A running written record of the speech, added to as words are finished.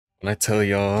When I tell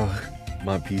y'all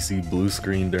my PC blue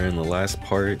screen during the last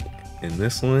part in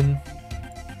this one,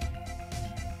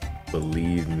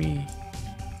 believe me,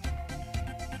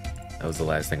 that was the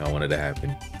last thing I wanted to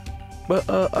happen. But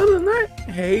other than that,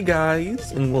 hey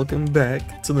guys, and welcome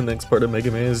back to the next part of Mega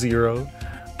Man Zero.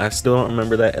 I still don't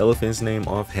remember that elephant's name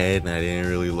offhand, and I didn't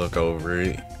really look over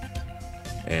it.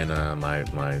 And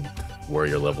my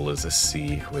warrior level is a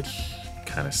C, which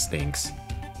kind of stinks.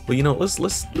 But you know,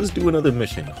 let's do another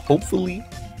mission. Hopefully,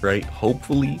 right?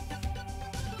 Hopefully,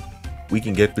 we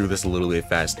can get through this a little bit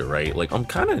faster, right? Like, I'm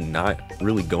kind of not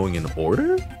really going in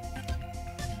order.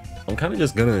 I'm kind of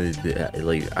just gonna,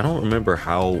 like, I don't remember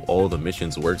how all the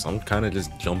missions work, so I'm kind of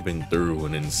just jumping through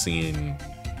and then seeing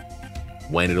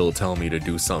when it'll tell me to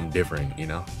do something different, you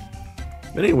know?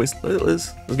 But anyways,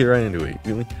 let's get right into it.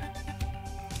 Really?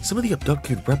 Some of the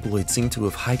abducted Reploids seem to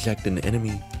have hijacked an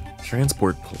enemy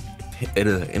transport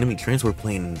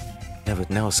plane and have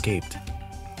now escaped.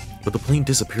 But the plane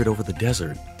disappeared over the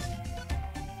desert.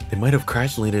 They might have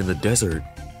crash landed in the desert,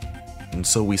 and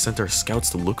so we sent our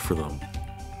scouts to look for them.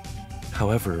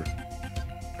 However,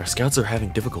 our scouts are having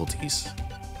difficulties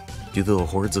due to the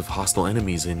hordes of hostile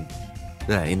enemies in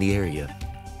the area.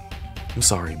 I'm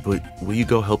sorry, but will you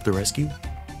go help the rescue?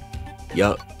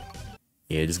 Yup.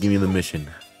 Yeah, just give me the mission.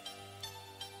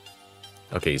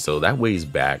 Okay, so that way's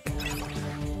back.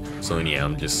 So yeah,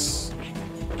 I'm just...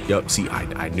 Yup, see,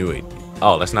 I knew it.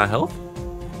 Oh, that's not health?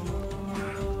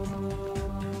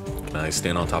 Can I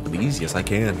stand on top of these? Yes, I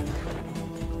can.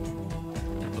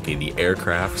 Okay, the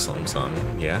aircraft,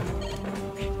 something, yeah.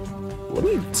 Let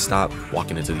me stop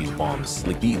walking into these bombs.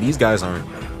 Like, these guys aren't...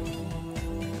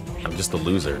 I'm just a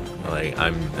loser. Like,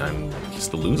 I'm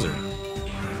just a loser.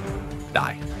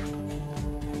 Die.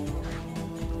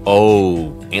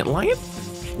 Oh, antlion?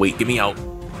 Wait, get me out.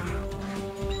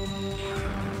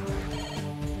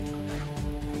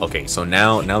 Okay, so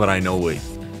now that I know what...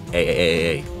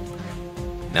 Hey.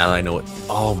 Now that I know what...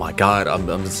 Oh my god,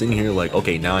 I'm sitting here like,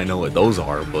 okay, now I know what those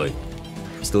are, but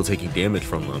I'm still taking damage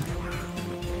from them.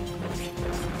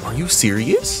 Are you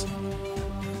serious?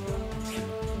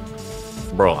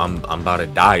 Bro, I'm about to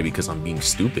die because I'm being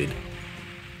stupid.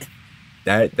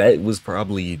 That was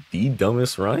probably the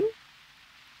dumbest run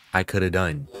I could have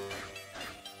done.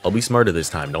 I'll be smarter this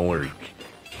time, don't worry.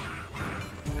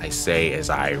 I say as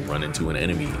I run into an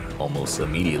enemy almost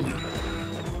immediately.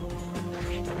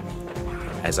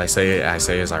 As I say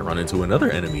as I run into another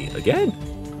enemy again.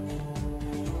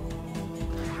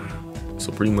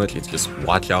 So pretty much it's just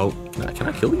watch out. Can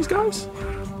I kill these guys?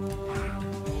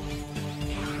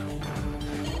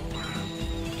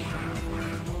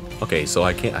 Okay, so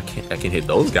I can hit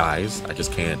those guys. I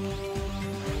just can't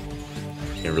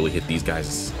really hit these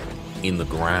guys in the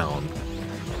ground.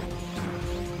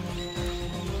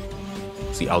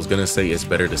 See, I was gonna say it's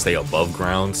better to stay above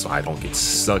ground so I don't get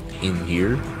sucked in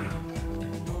here.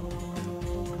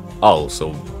 Oh,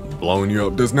 so blowing you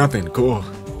up does nothing. Cool.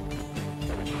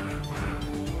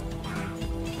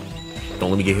 Don't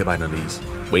let me get hit by none of these.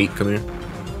 Wait, come here.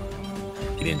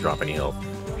 He didn't drop any health.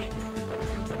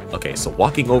 Okay, so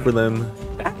walking over them.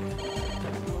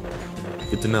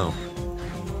 Good to know.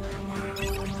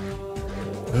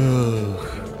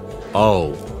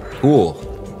 Oh, cool.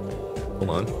 Hold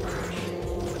on.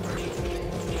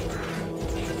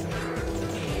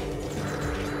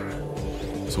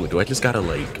 So do I just gotta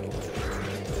like...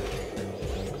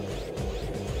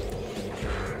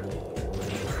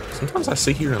 Sometimes I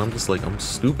sit here and I'm just like, I'm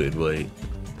stupid, but...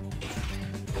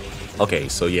 Okay,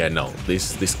 so yeah, no.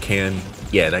 This can...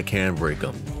 Yeah, that can break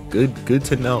them. Good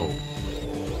to know.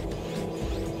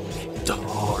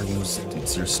 Oh,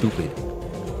 you're stupid.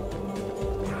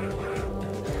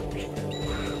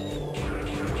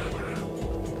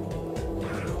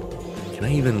 Can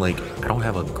I even, like, I don't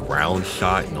have a ground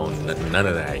shot, no, none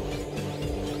of that.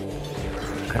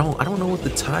 I don't know what the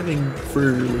timing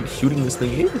for like, shooting this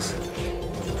thing is.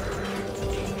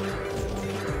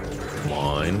 Come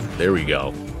on, there we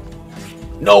go.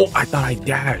 No, I thought I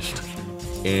dashed.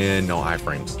 And no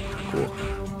iframes, cool.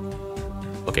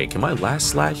 Okay, can my last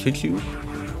slash hit you?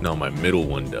 No, my middle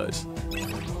one does.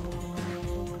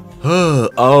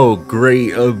 Oh,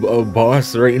 great, a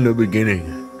boss right in the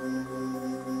beginning.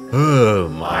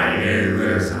 My name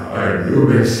is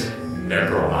Anubis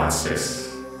Necromancess.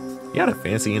 You got a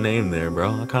fancy name there,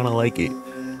 bro. I kind of like it.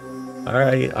 All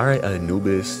right,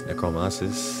 Anubis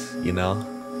Necromancess, you know.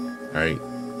 All right.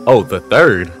 Oh, the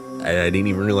third. I didn't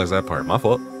even realize that part. My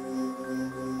fault.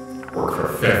 I work for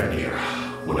Fafnir,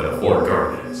 one of the four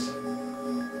guardians,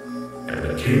 and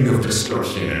the king of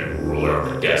destruction and ruler of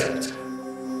the desert.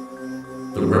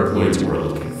 The Reploids we're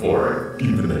looking for are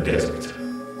deep in the desert.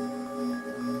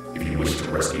 If you wish to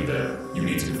rescue them, you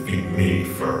need to defeat me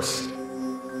first.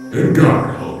 Good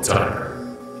God, old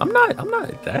tiger. I'm not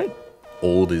that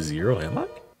old as Zero, am I?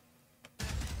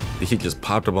 This shit just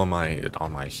popped up on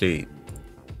my shade.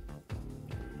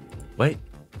 What?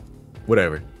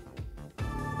 Whatever.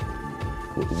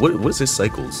 What's his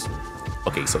cycles?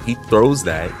 Okay, so he throws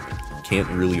that. Can't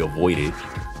really avoid it.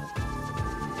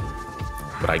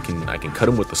 But I can cut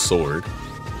him with the sword.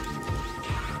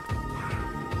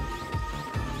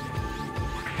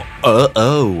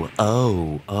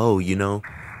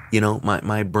 You know,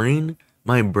 my brain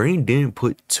didn't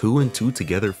put 2 and 2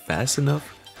 together fast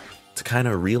enough to kind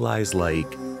of realize, like,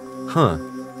 huh,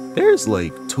 there's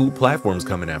like 2 platforms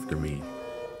coming after me.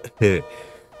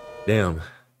 Damn.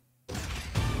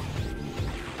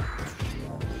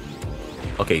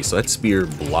 Okay, so that spear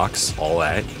blocks all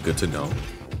that. Good to know.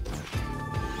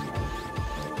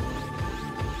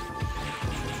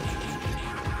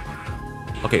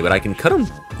 Okay, but I can cut him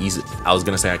easy. I was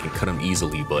gonna say I can cut him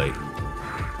easily, but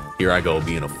here I go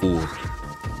being a fool.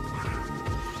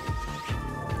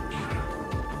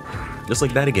 Just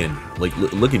like that again. Like,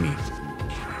 look at me.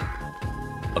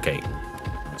 Okay,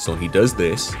 so he does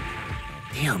this.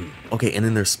 Damn. Okay, and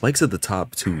then there's spikes at the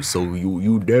top too, so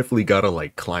you definitely gotta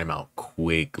like climb out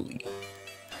quickly.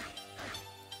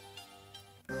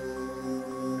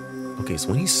 Okay, so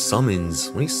when he summons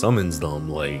them,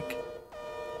 like,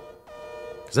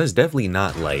 because that's definitely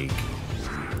not like,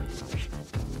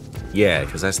 yeah,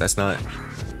 because that's not.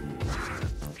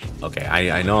 Okay,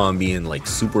 I know I'm being like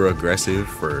super aggressive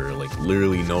for like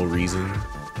literally no reason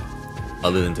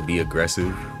other than to be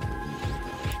aggressive.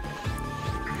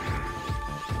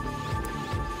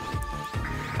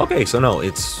 Okay, so no,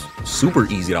 it's super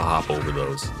easy to hop over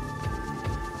those.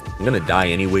 I'm gonna die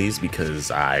anyways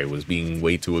because I was being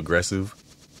way too aggressive.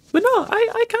 But no,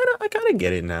 I kind of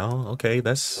get it now. Okay,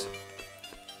 that's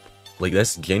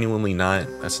genuinely not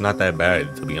that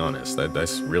bad, to be honest.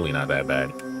 That's really not that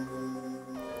bad.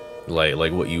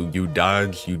 Like what you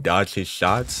dodge his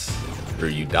shots, or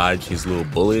you dodge his little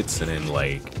bullets, and then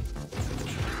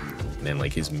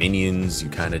like his minions, you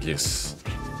kind of just,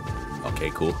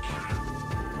 okay, cool.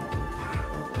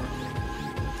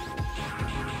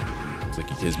 It's like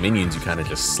his minions, you kind of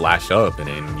just slash up, and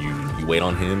then you wait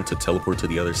on him to teleport to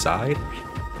the other side,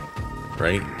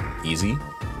 right? Easy.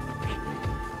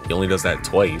 He only does that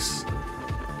twice,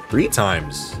 3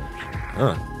 times,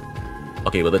 huh?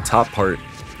 Okay, well the top part,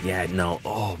 yeah, no.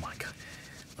 Oh my god,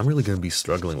 I'm really gonna be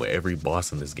struggling with every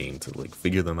boss in this game to like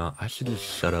figure them out. I should just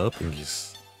shut up and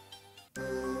just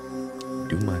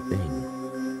do my thing.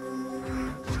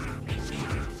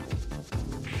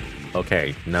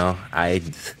 Okay, no,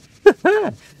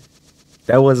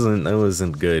 that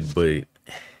wasn't good, but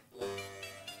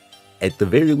at the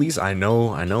very least, I know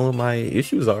what my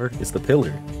issues are. It's the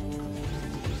pillar.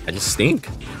 I just stink.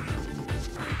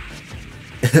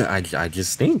 I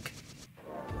just stink.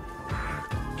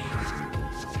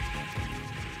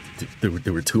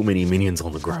 There were too many minions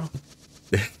on the ground.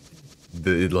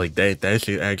 Like that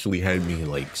shit actually had me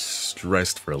like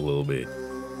stressed for a little bit.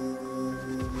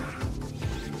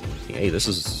 Hey, this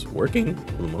is working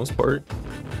for the most part.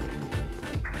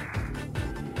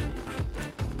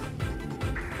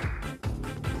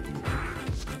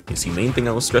 You see, main thing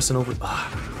I was stressing over.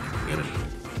 Ah, damn it.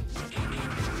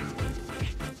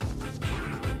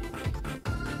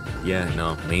 Yeah,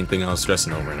 no, main thing I was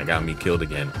stressing over, and it got me killed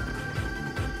again.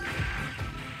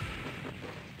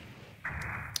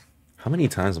 How many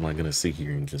times am I gonna sit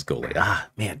here and just go like, ah,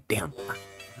 man, damn.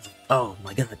 Oh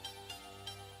my god.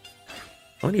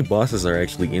 How many bosses are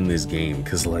actually in this game?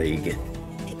 Because, like,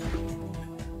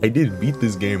 I did beat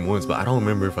this game once, but I don't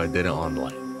remember if I did it on,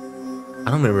 like,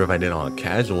 I don't remember if I did it on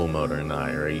casual mode or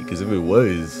not, right? Because if it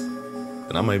was,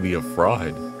 then I might be a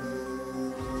fraud.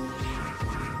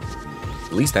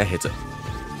 At least that hits it.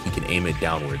 He can aim it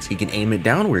downwards. He can aim it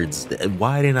downwards.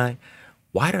 Why did I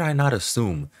not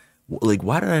assume? Like,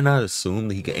 why did I not assume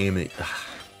that he could aim it?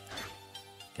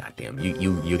 God damn,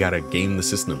 you gotta game the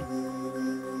system.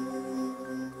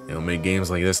 You don't make games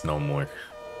like this no more.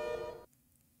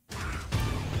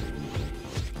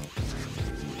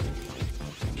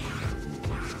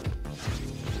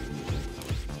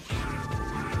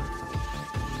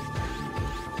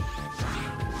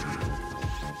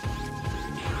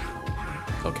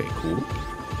 Okay, cool.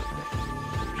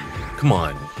 Come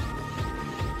on.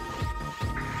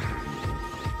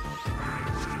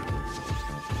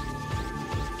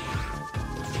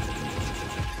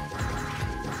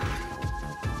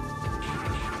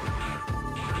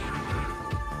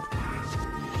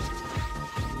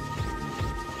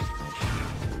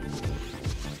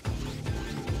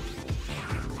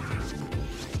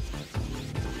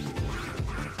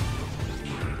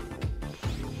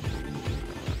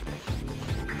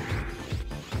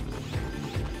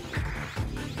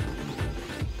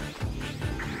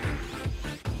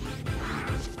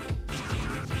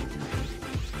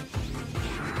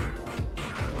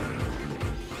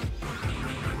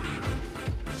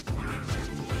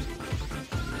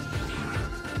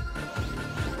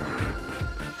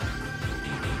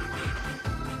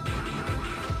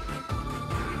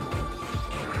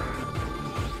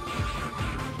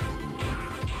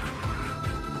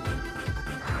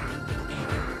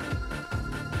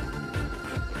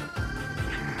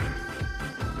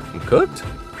 cooked?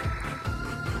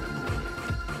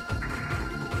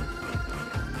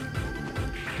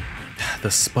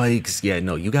 The spikes, yeah,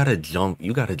 no, you gotta jump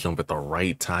at the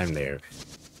right time there.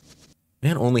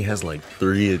 Man only has like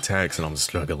 3 attacks and I'm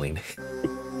struggling.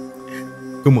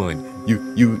 Come on,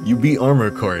 you beat Armor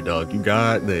Core, dog. You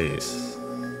got this.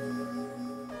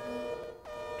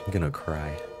 I'm gonna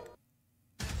cry.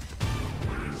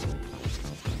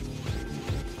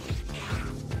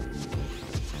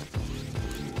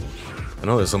 I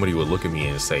know that somebody would look at me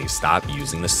and say, stop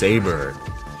using the saber.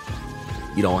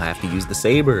 You don't have to use the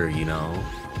saber, you know?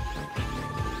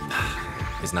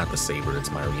 It's not the saber,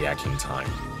 it's my reaction time.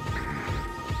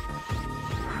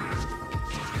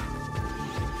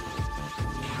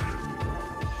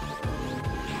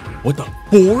 What the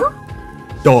 4?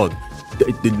 Dog.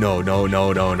 No.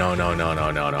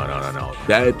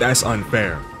 That's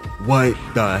unfair. What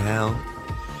the hell?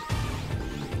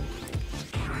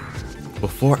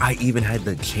 Before I even had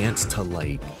the chance to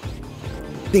like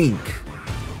think,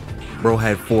 bro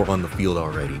had 4 on the field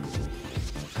already.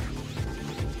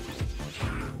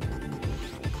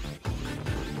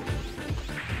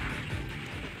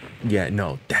 Yeah,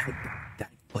 no, that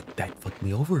fucked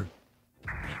me over.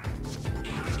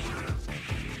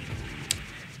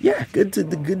 Yeah,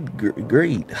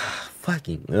 great.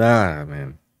 Fucking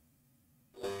man.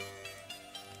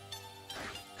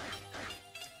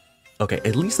 Okay,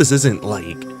 at least this isn't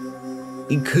like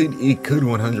it could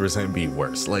 100% be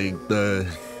worse. Like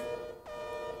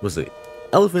was it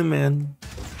Elephant Man?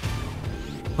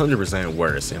 100%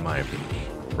 worse in my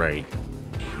opinion, right?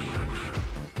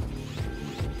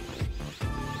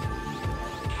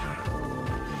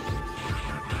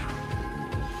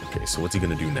 Okay, so what's he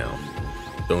gonna do now?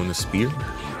 Throwing the spear?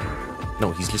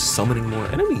 No, he's just summoning more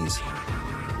enemies.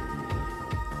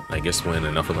 I guess when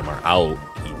enough of them are out,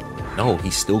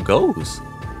 he still goes.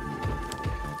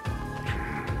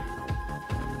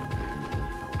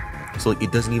 So like,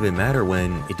 it doesn't even matter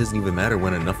when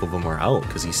enough of them are out,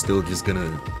 because he's still just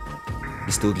gonna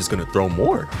throw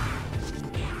more.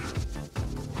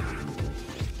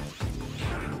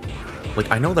 Like,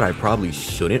 I know that I probably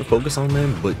shouldn't focus on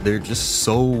them, but they're just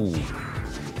so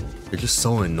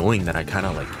annoying that I kind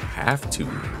of like have to.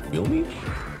 Feel me?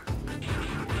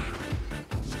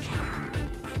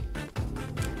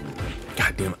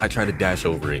 God damn, I try to dash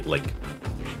over it. Like,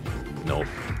 no,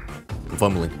 I'm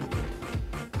fumbling.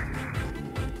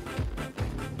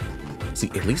 See,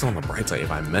 at least on the bright side,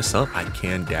 if I mess up, I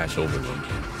can dash over them.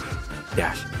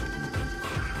 Dash.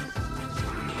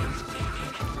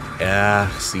 Yeah,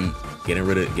 see, getting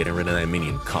rid of that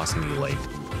minion cost me like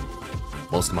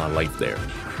most of my life there.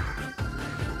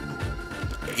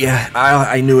 Yeah,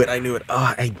 I knew it.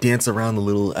 Oh, I danced around the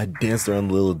little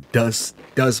dust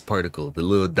particle, the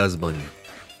little dust bunny.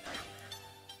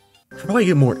 How do I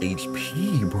get more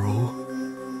HP,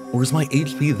 bro? Or is my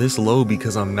HP this low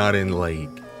because I'm not in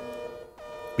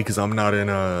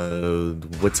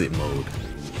what's it mode?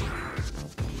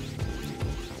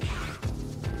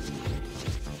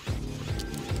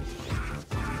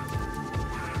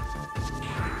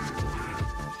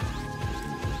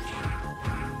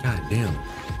 God damn.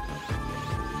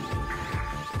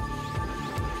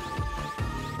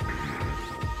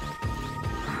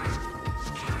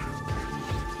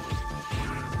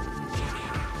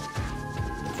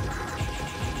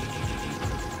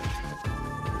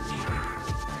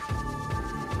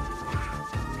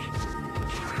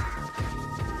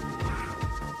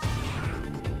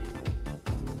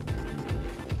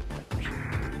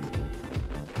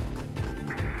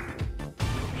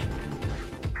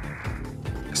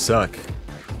 Suck.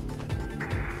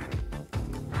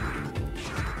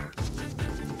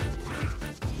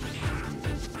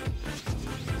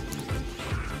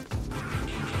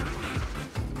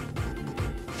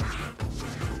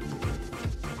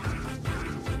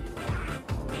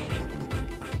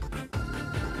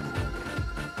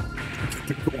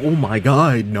 Oh my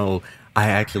god, no. I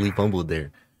actually fumbled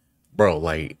there. Bro,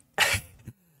 like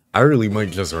I really might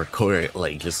just record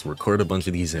a bunch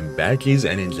of these in batches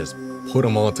and then just put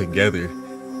them all together,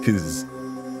 because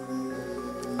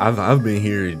I've been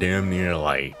here damn near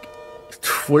like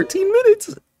 14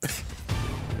 minutes.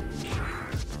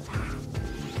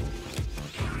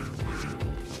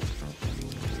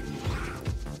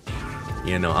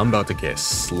 Yeah, no, I'm about to get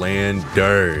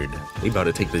slandered. They about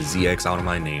to take the ZX out of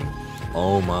my name.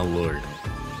 Oh my lord.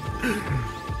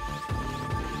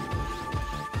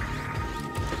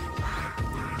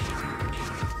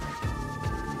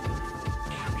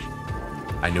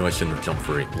 I knew I shouldn't have jumped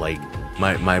for it. Like,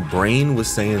 my brain was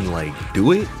saying, like,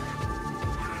 do it.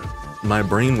 My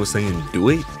brain was saying, do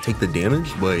it, take the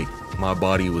damage, but my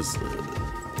body was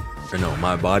Or no,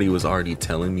 my body was already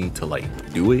telling me to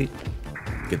like do it,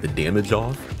 get the damage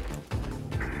off.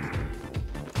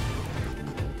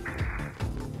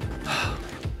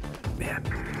 Man.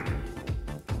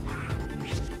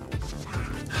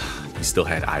 He still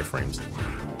had iframes.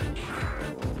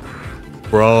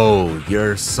 Bro,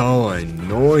 you're so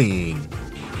annoying.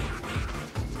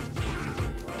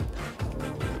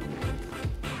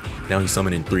 Now he's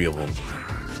summoning 3 of them.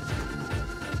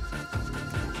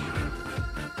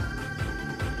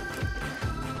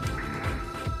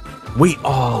 Wait,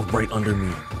 oh, right under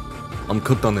me. I'm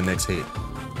cooked on the next hit.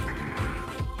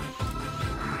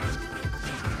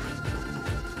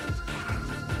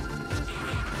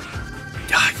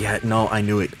 Yeah, no, I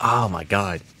knew it. Oh my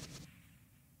god.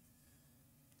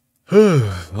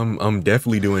 I'm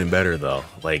definitely doing better though.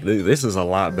 Like this is a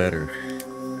lot better.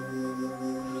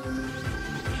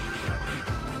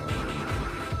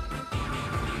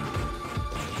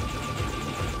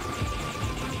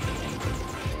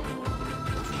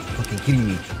 Fucking kidding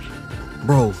me,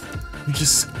 bro? You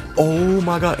just, oh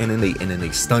my god! And then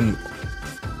they stun,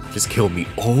 just killed me.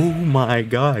 Oh my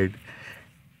god.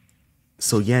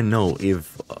 So yeah, no,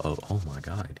 if oh my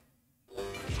god.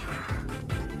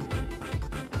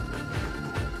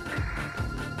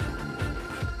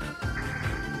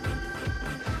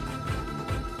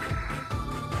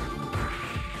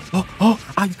 Oh,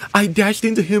 I dashed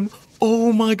into him.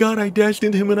 Oh my god, I dashed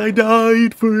into him and I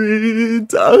died for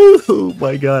it. Oh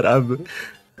my god, I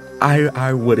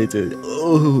wanted to,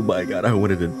 oh my god, I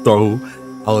wanted to throw.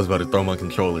 I was about to throw my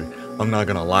controller. I'm not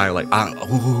gonna lie, like,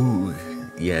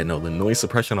 yeah, no, the noise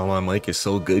suppression on my mic is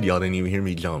so good, y'all didn't even hear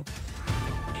me jump.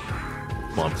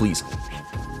 Come on, please.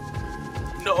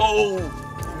 No,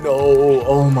 no,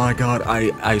 oh my god,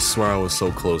 I swear I was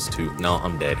so close to. No,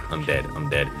 I'm dead, I'm dead, I'm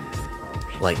dead.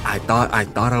 Like, I thought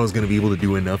I was gonna be able to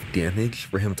do enough damage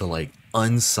for him to like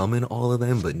unsummon all of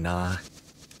them, but nah.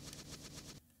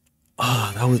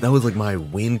 Ah, that was like my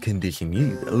win condition.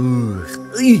 You,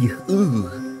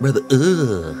 brother,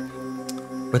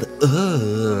 brother,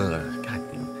 god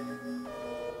damn.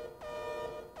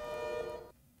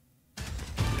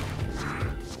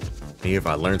 Maybe if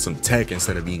I learned some tech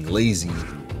instead of being lazy,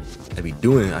 I'd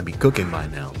be cooking by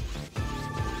now.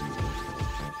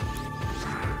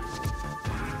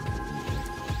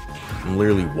 I'm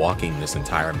literally walking this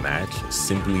entire match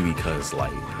simply because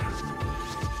like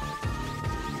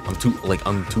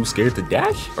I'm too scared to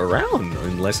dash around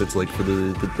unless it's like for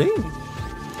the thing.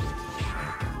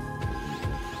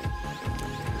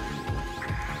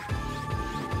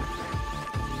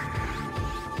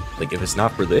 Like if it's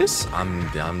not for this,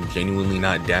 I'm genuinely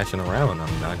not dashing around,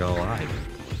 I'm not gonna lie.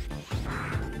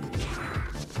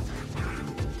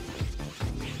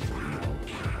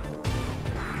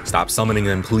 Stop summoning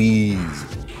them, please.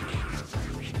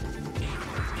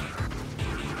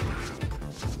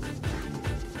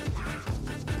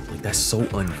 Like, that's so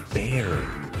unfair.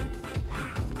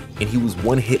 And he was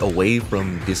 1 hit away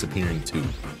from disappearing too.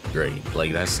 Great.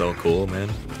 Like, that's so cool, man.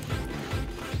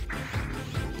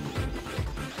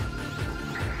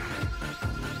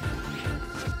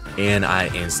 And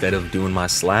instead of doing my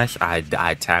slash, I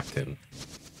tapped him.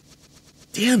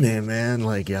 Damn it, man.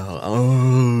 Like, yo,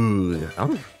 oh,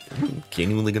 I'm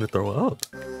genuinely gonna throw up.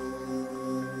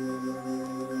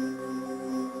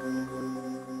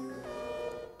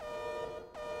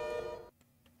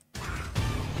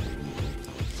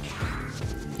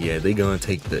 Yeah, they gonna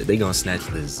snatch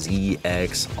the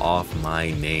ZX off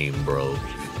my name, bro.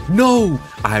 No!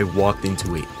 I walked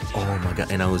into it. Oh my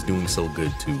god, and I was doing so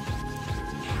good too.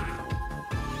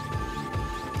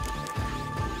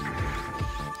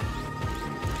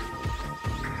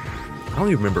 I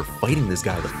don't even remember fighting this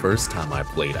guy the first time I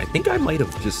played. I think I might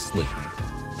have just, like,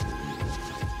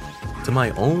 to my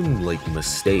own, like,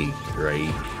 mistake,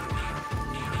 right?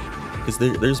 Because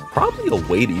there's probably a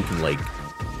way that you can, like,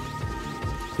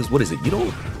 because what is it? You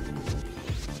don't,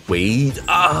 wait.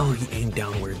 Oh, he aimed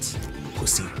downwards.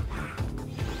 Pussy.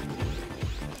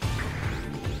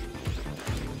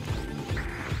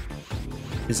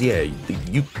 Because, yeah,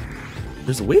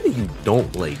 there's a way that you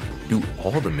don't, like, do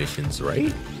all the missions,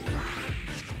 right?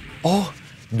 Oh,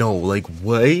 no, like,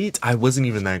 what? I wasn't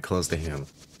even that close to him.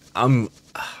 I'm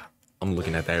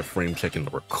looking at that frame, checking the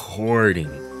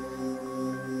recording.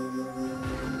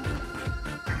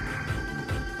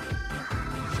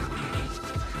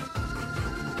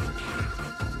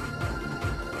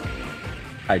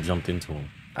 I jumped into him.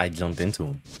 I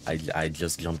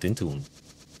just jumped into him.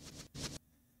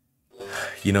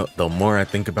 You know, the more I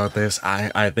think about this,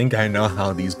 I think I know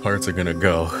how these parts are gonna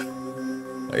go.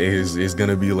 Is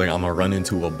gonna be like, I'm gonna run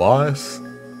into a boss,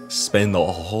 spend the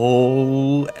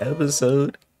whole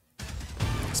episode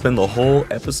spend the whole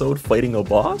episode fighting a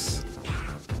boss,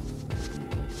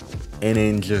 and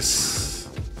then just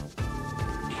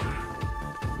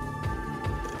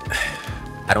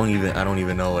I don't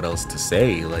even know what else to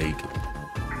say. Like,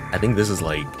 I think this is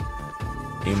like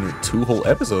in 2 whole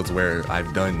episodes where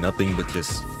I've done nothing but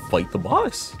just fight the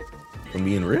boss. If I'm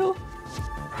being real.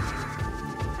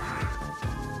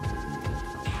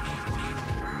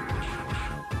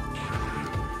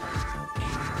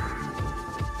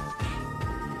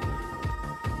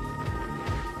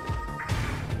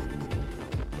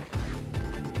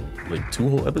 Like 2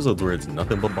 whole episodes where it's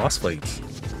nothing but boss fights.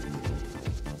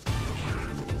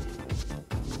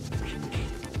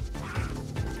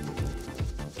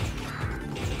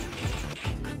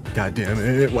 God damn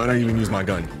it, why'd I even use my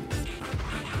gun?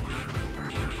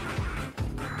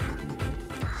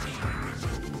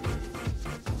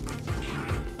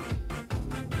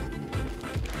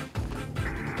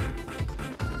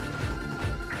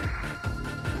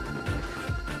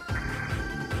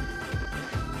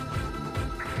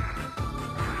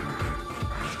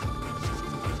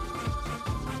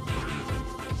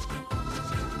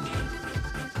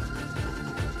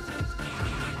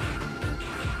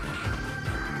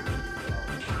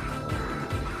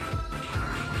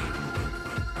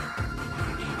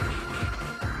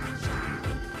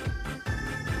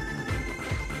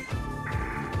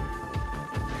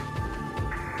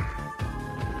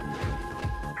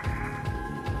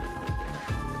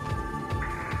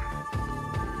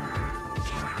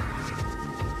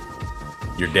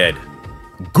 You're dead.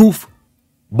 Goof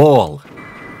ball.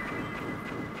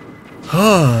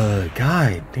 Oh,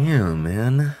 god damn,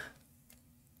 man.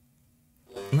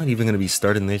 I'm not even gonna be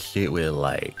starting this shit with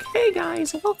like, hey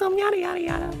guys, welcome, yada yada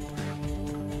yada.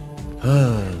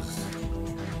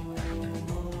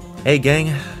 Hey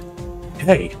gang.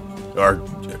 Hey. Or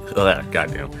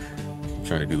goddamn. I'm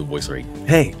trying to do the voice right.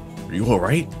 Hey, are you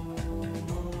alright?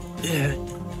 Yeah,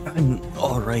 I'm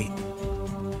alright.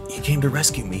 You came to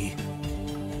rescue me.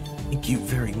 Thank you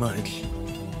very much.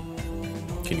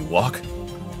 Can you walk?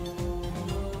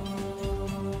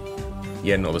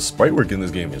 Yeah, no, the sprite work in this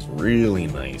game is really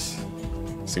nice.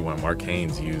 See why Mark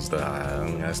Haynes used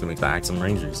has to make the Axum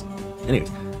Rangers. Anyways,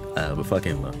 but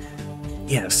fucking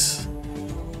yes.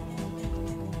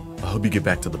 I hope you get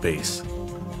back to the base.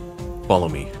 Follow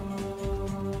me.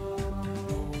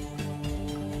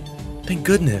 Thank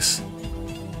goodness.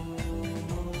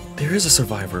 There is a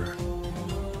survivor.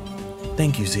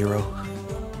 Thank you, Zero.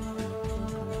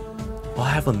 I'll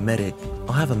have a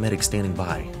medic standing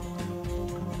by.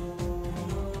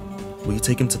 Will you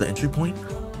take him to the entry point?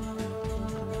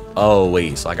 Oh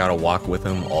wait, so I gotta walk with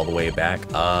him all the way back?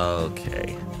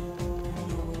 Okay.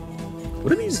 What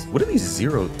do these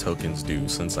Zero tokens do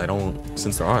since there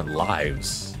aren't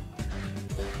lives?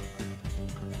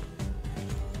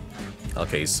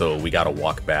 Okay, so we gotta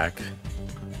walk back.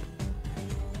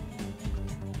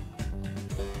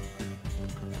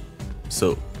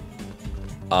 So,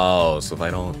 so if I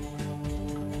don't...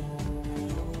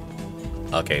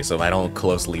 Okay, so if I don't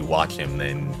closely watch him,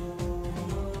 then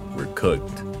we're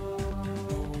cooked.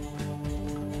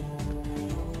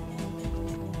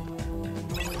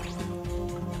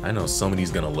 I know somebody's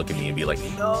gonna look at me and be like,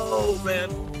 no, man.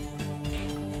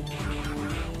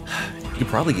 He could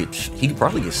probably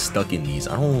get stuck in these.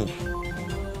 I don't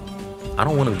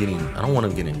want him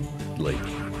getting like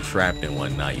trapped and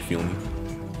whatnot, you feel me?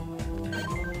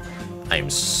 I am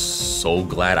so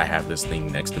glad I have this thing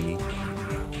next to me.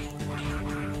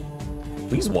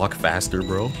 Please walk faster,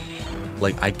 bro.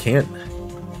 Like, I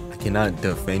cannot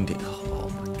defend it. Oh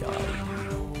my god.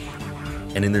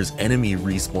 And then there's enemy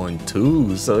respawn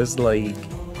too, so it's like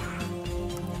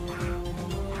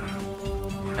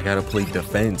I gotta play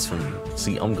defense from...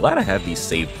 See, I'm glad I have these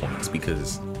save points,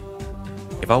 because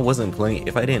if I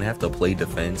didn't have to play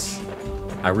defense,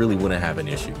 I really wouldn't have an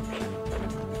issue.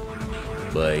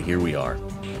 But here we are.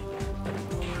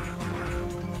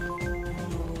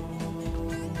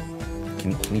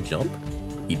 Can he jump?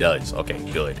 He does. Okay,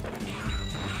 good.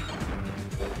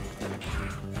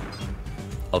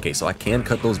 Okay, so I can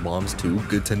cut those bombs too.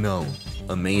 Good to know.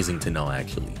 Amazing to know,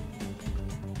 actually.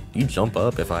 Do you jump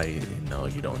up if I... No,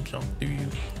 you don't jump, do you?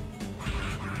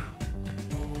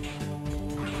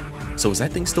 So is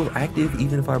that thing still active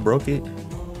even if I broke it?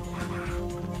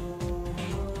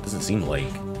 Doesn't seem like...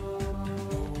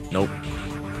 Nope.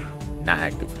 Not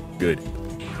active. Good.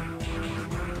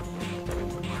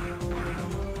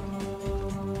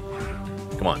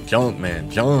 Come on, jump, man,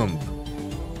 jump.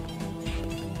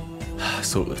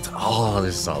 So it's... Oh,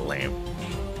 this is all lame.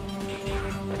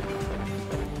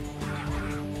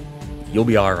 You'll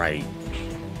be alright.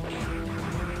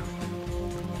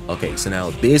 Okay, so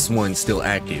now this one's still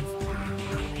active.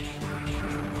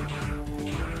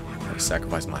 I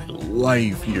sacrifice my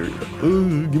life here.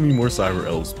 Give me more cyber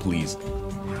elves, please.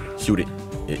 Shoot it.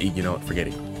 You know what? Forget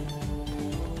it.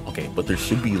 Okay, but there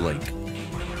should be like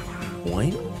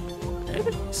one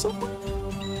enemy somewhere.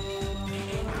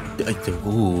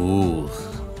 Ooh.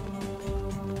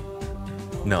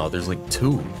 No, there's like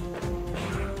two.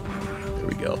 There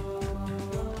we go.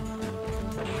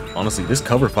 Honestly, this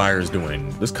cover fire is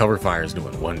doing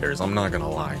wonders. I'm not gonna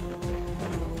lie.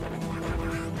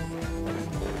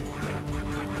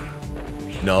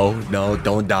 No,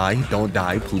 don't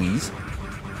die, please.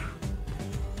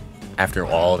 After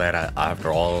all that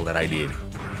I did.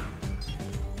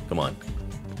 Come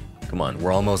on,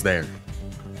 we're almost there.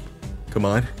 Come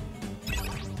on.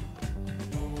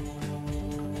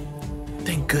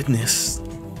 Thank goodness,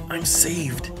 I'm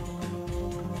saved.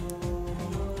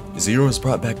 Zero has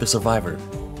brought back the survivor.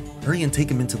 Hurry and take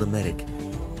him into the medic.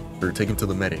 Or take him to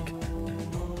the medic.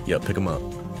 Yep, pick him up.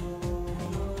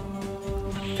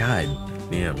 God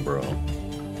damn, bro.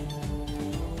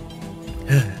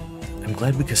 I'm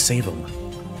glad we could save him.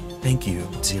 Thank you,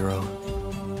 Zero.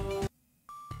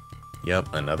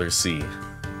 Yep, another C.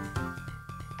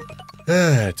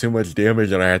 Too much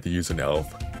damage and I had to use an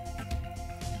elf.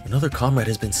 Another comrade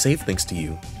has been saved thanks to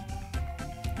you.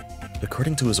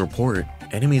 According to his report,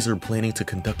 enemies are planning to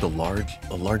conduct a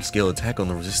large-scale attack on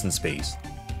the resistance base.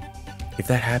 If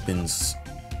that happens,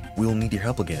 we will need your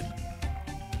help again.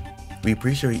 We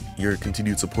appreciate your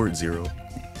continued support, Zero.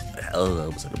 Hell,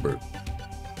 that was in a burp.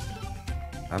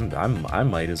 I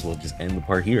might as well just end the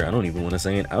part here. I don't even want to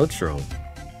say an outro.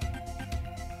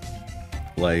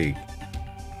 Like,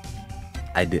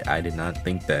 I did not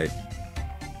think that.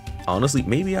 Honestly,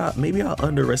 maybe I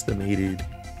underestimated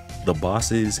the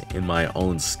bosses in my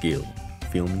own skill.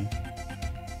 Feel me?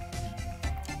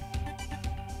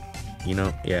 You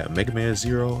know, yeah, Megaman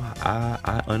Zero,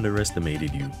 I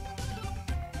underestimated you.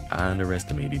 I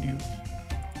underestimated you.